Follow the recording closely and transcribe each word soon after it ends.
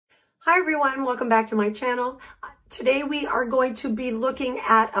Hi everyone, welcome back to my channel. Today we are going to be looking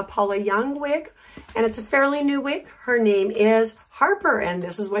at a Paula Young wig, and it's a fairly new wig. Her name is Harper, and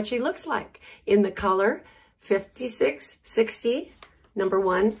this is what she looks like in the color 5660 number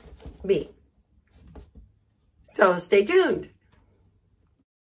 1B. So stay tuned.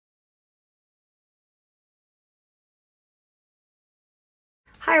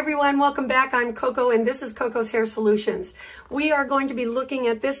 Hi everyone, welcome back. I'm Coco and this is Coco's Hair Solutions. We are going to be looking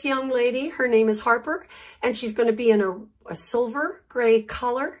at this young lady. Her name is Harper and she's going to be in a silver gray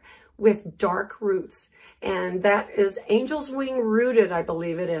color with dark roots. And that is Angel's Wing Rooted, I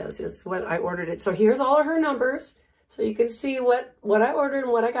believe it is what I ordered it. So here's all of her numbers so you can see what I ordered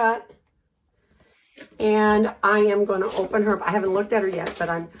and what I got. And I am going to open her. I haven't looked at her yet, but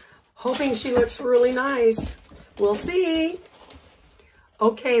I'm hoping she looks really nice. We'll see.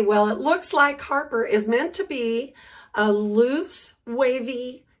 Okay, well, it looks like Harper is meant to be a loose,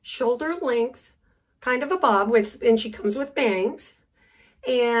 wavy, shoulder length, kind of a bob, and she comes with bangs.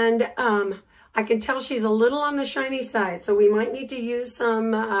 And I can tell she's a little on the shiny side, so we might need to use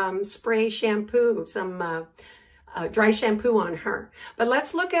some spray shampoo, some dry shampoo on her. But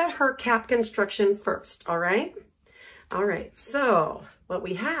let's look at her cap construction first, all right? All right, so what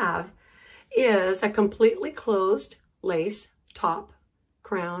we have is a completely closed lace top,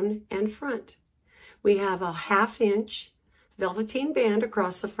 crown, and front. We have a 1/2 inch velveteen band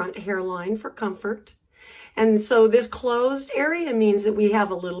across the front hairline for comfort. And so this closed area means that we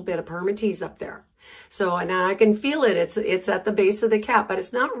have a little bit of permatease up there. So, and I can feel it. It's at the base of the cap, but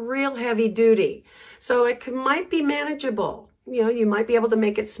it's not real heavy duty. So it might be manageable. You know, you might be able to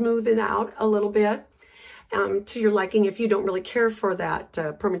make it smooth it out a little bit to your liking if you don't really care for that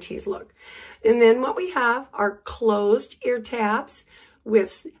permatease look. And then what we have are closed ear tabs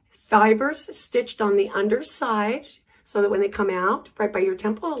with fibers stitched on the underside so that when they come out right by your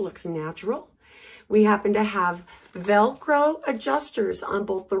temple, it looks natural. We happen to have Velcro adjusters on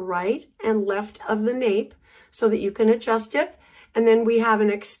both the right and left of the nape so that you can adjust it. And then we have an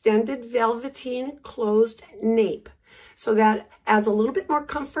extended velveteen closed nape. So that adds a little bit more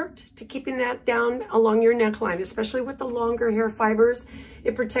comfort to keeping that down along your neckline, especially with the longer hair fibers.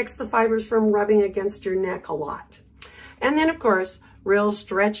 It protects the fibers from rubbing against your neck a lot. And then, of course, real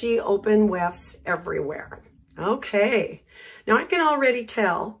stretchy open wefts everywhere. Okay, now I can already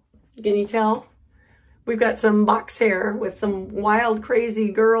tell. Can you tell? We've got some box hair with some wild,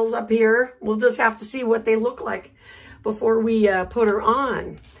 crazy girls up here. We'll just have to see what they look like before we put her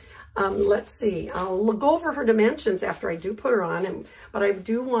on. Let's see. I'll go over her dimensions after I do put her on, but I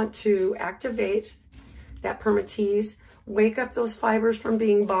do want to activate that permatease, wake up those fibers from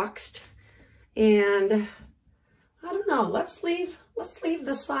being boxed, and I don't know, let's leave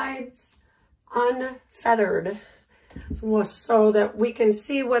the sides unfettered so that we can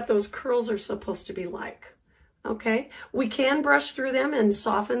see what those curls are supposed to be like. Okay, we can brush through them and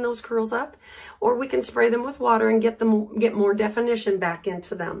soften those curls up, or we can spray them with water and get more definition back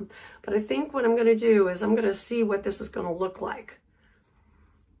into them. But I think what I'm going to do is I'm going to see what this is going to look like.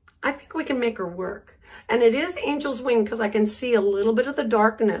 I think we can make her work. And it is Angel's Wing because I can see a little bit of the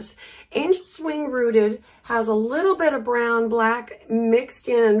darkness. Angel's Wing Rooted has a little bit of brown, black mixed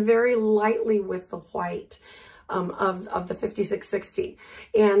in very lightly with the white of the 5660.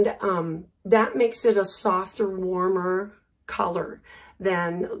 And that makes it a softer, warmer color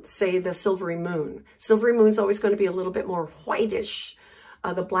than, say, the Silvery Moon. Silvery Moon's always going to be a little bit more whitish,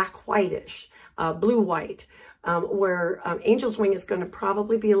 the black whitish, blue-white, where Angel's Wing is going to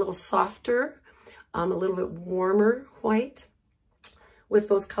probably be a little softer, a little bit warmer white with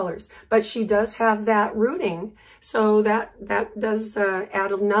those colors. But she does have that rooting, so that does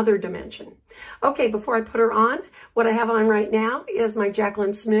add another dimension. Okay, before I put her on, what I have on right now is my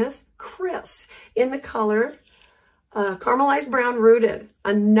Jaclyn Smith Chris in the color Caramelized Brown Rooted.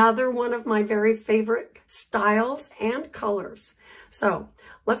 Another one of my very favorite styles and colors. So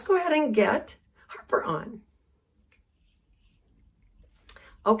let's go ahead and get Harper on.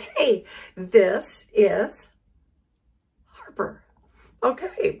 Okay, this is Harper.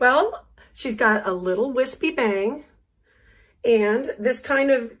 Okay, well, she's got a little wispy bang, and this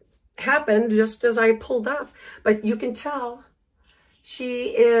kind of happened just as I pulled up, but you can tell she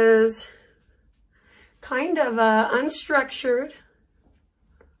is kind of unstructured,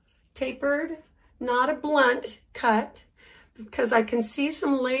 tapered, not a blunt cut, because I can see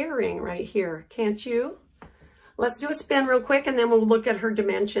some layering right here, can't you? Let's do a spin real quick and then we'll look at her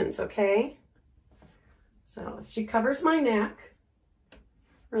dimensions, okay? So she covers my neck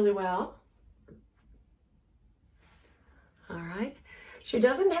really well. All right. She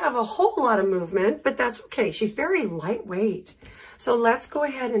doesn't have a whole lot of movement, but that's okay. She's very lightweight. So let's go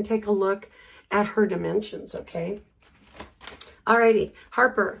ahead and take a look at her dimensions, okay? Alrighty,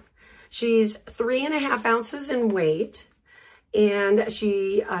 Harper. She's 3.5 ounces in weight, and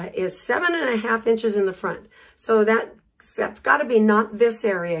she is 7.5 inches in the front. So that's got to be not this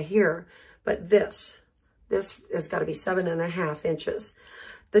area here, but this. This has got to be 7.5 inches.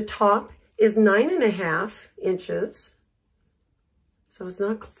 The top is 9.5 inches. So it's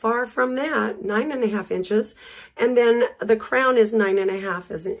not far from that, 9.5 inches. And then the crown is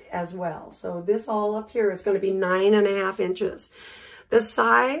 9.5 as well. So this all up here is going to be 9.5 inches. The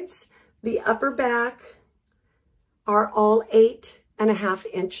sides, the upper back are all 8.5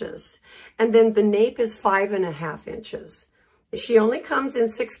 inches. And then the nape is 5.5 inches. She only comes in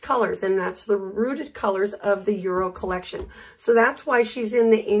 6 colors, and that's the rooted colors of the Euro collection. So that's why she's in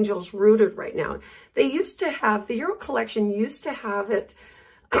the Angels Rooted right now. They used to have, the Euro collection used to have it,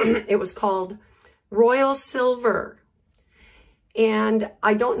 it was called Royal Silver. And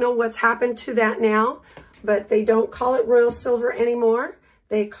I don't know what's happened to that now, but they don't call it Royal Silver anymore.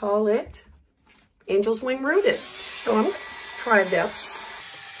 They call it Angel's Wing Rooted. So I'm going to try this.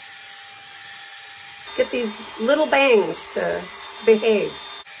 Get these little bangs to behave.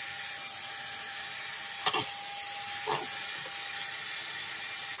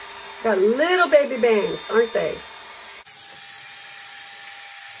 Got little baby bangs, aren't they?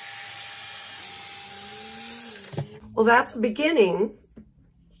 Well, that's the beginning.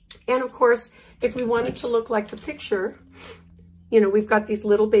 And of course, if we wanted to look like the picture, you know, we've got these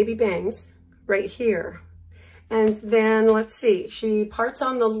little baby bangs right here. And then let's see, she parts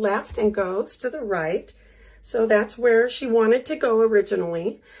on the left and goes to the right. So that's where she wanted to go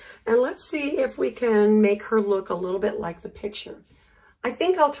originally. And let's see if we can make her look a little bit like the picture. I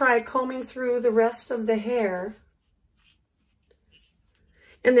think I'll try combing through the rest of the hair.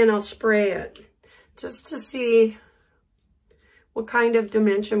 And then I'll spray it just to see what kind of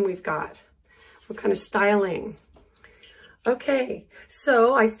dimension we've got, what kind of styling. Okay,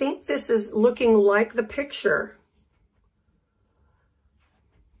 so I think this is looking like the picture.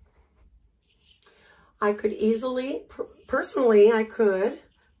 I could easily, personally, I could,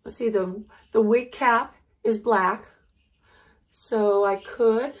 let's see, the wig cap is black. So I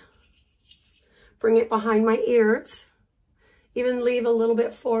could bring it behind my ears, even leave a little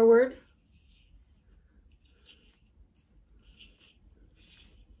bit forward.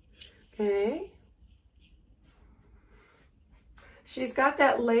 Okay. She's got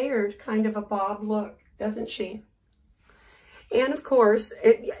that layered kind of a bob look, doesn't she? And of course,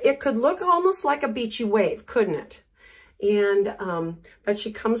 it could look almost like a beachy wave, couldn't it? And, but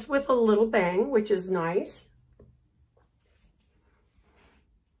she comes with a little bang, which is nice.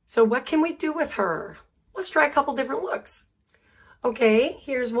 So what can we do with her? Let's try a couple different looks. Okay,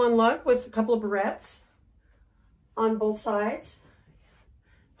 here's one look with a couple of barrettes on both sides.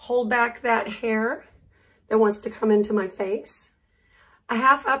 Hold back that hair that wants to come into my face. A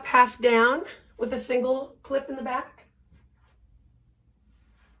half up, half down with a single clip in the back.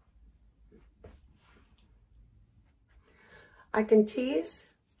 I can tease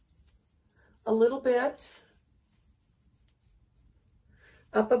a little bit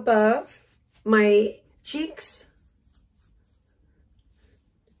up above my cheeks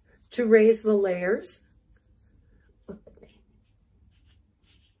to raise the layers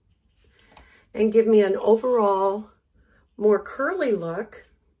and give me an overall more curly look,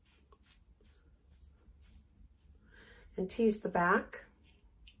 and tease the back.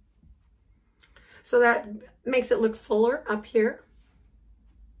 So that makes it look fuller up here.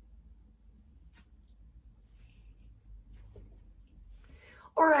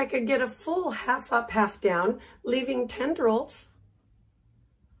 Or I could get a full half up, half down, leaving tendrils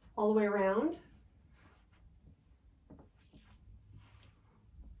all the way around.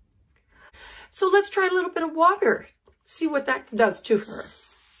 So let's try a little bit of water, see what that does to her.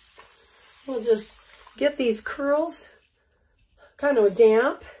 We'll just get these curls kind of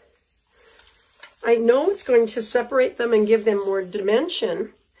damp. I know it's going to separate them and give them more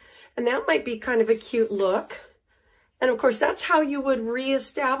dimension, and that might be kind of a cute look. And of course, that's how you would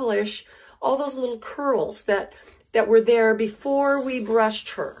reestablish all those little curls that were there before we brushed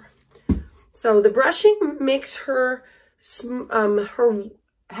her. So the brushing makes her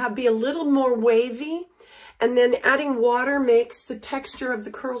be a little more wavy, and then adding water makes the texture of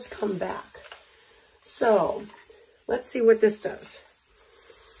the curls come back. So let's see what this does.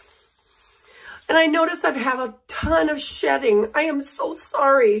 And I noticed I have a ton of shedding. I am so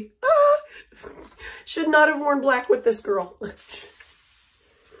sorry. Should not have worn black with this girl.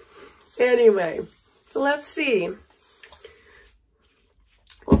 Anyway, so let's see.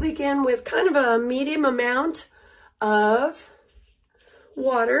 We'll begin with kind of a medium amount of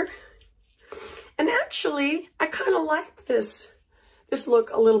watered. And actually, I kind of like this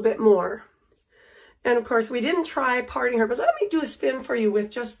look a little bit more. And of course, we didn't try parting her, but let me do a spin for you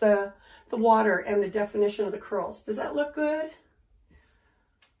with just the water and the definition of the curls. Does that look good?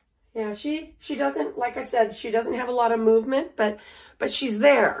 Yeah, she doesn't, like I said, she doesn't have a lot of movement, but she's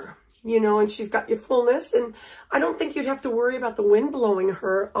there, you know, and she's got your fullness. And I don't think you'd have to worry about the wind blowing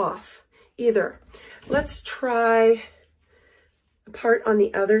her off either. Let's try a part on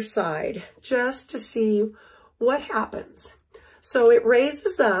the other side just to see what happens. So it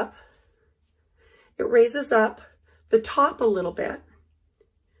raises up the top a little bit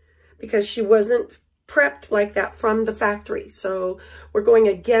because she wasn't prepped like that from the factory. So we're going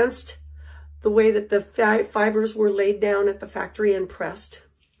against the way that the fibers were laid down at the factory and pressed.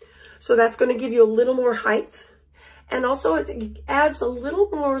 So that's going to give you a little more height. And also it adds a little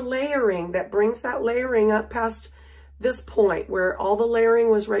more layering that brings that layering up past this point where all the layering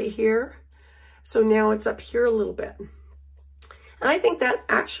was right here. So now it's up here a little bit. And I think that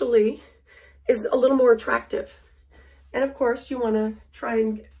actually is a little more attractive. And of course you want to try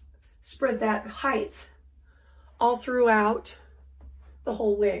and spread that height all throughout the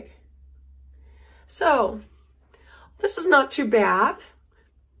whole wig. So this is not too bad,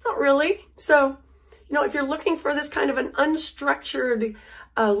 not really. So, you know, if you're looking for this kind of an unstructured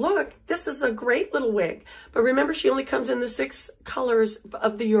look, this is a great little wig. But remember, she only comes in the 6 colors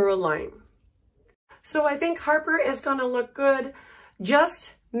of the Euro line. So I think Harper is going to look good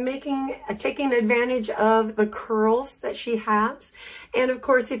just taking advantage of the curls that she has. And of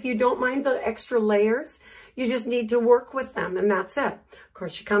course, if you don't mind the extra layers, you just need to work with them, and that's it. Of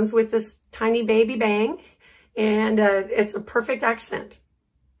course, she comes with this tiny baby bang, and it's a perfect accent.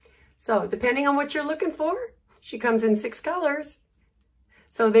 So depending on what you're looking for, she comes in 6 colors.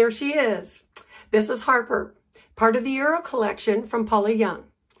 So there she is. This is Harper, part of the Euro collection from Paula Young.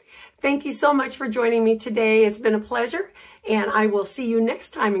 Thank you so much for joining me today. It's been a pleasure, and I will see you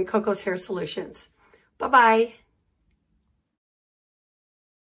next time in Coco's Hair Solutions. Bye-bye.